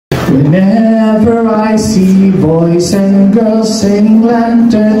Whenever I see boys and girls singing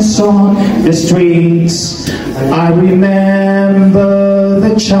lanterns on the streets, I remember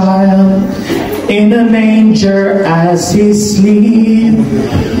the child in a manger as he sleeps.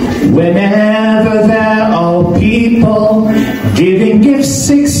 Whenever there are people giving gifts,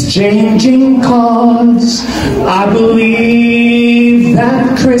 exchanging cards, I believe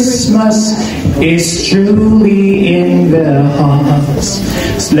that Christmas is truly in their hearts.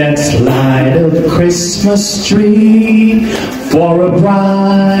 So let's light a Christmas tree for a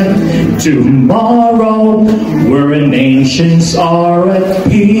bride tomorrow, where nations are at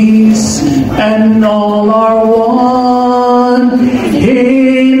peace and all are one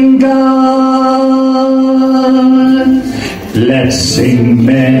in God. Let's sing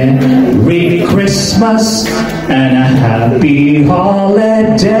Merry Christmas and a happy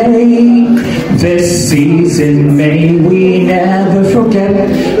holiday. This season may we never forget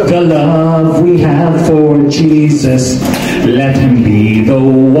the love we have for Jesus. Let him be the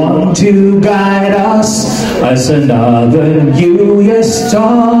one to guide us as another new year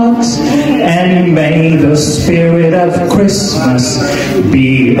starts. And may the spirit of Christmas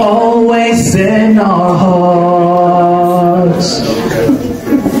be always in our hearts.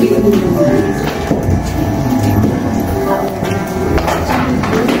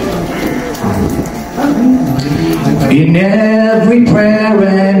 In every prayer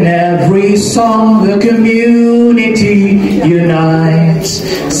and every song, the community unites,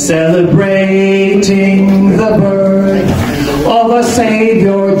 celebrating the birth of our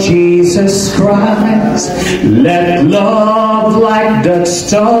Savior Jesus Christ. Let love like the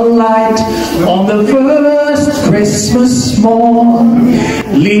starlight on the first Christmas morn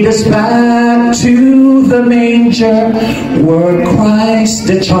lead us back to the manger where Christ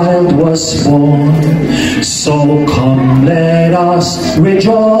the child was born. So come, let us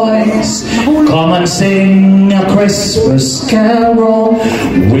rejoice, come and sing a Christmas carol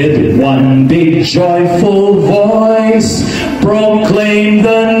with one big joyful voice. Proclaim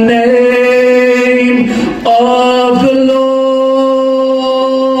the name of the Lord.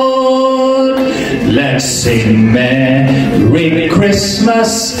 Let's sing Merry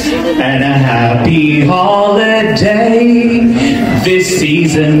Christmas and a happy holiday. This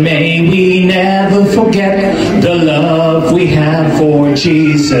season may we never forget the love we have for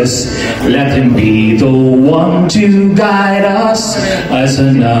Jesus. Let him be the one to guide us as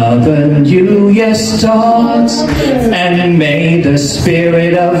another new year starts. And may the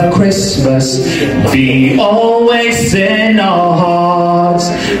spirit of Christmas be always in our hearts.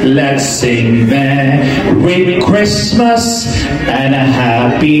 Let's sing Merry Christmas and a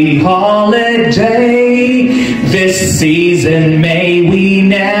happy holiday. This season may we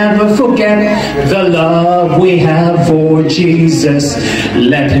never forget the love we have for Jesus.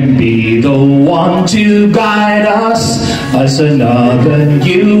 Let him be the one to guide us as another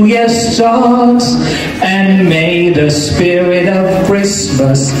new year starts. And may the spirit of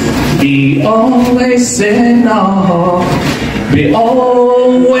Christmas be always in our heart, be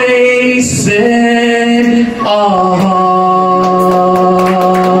always in our heart.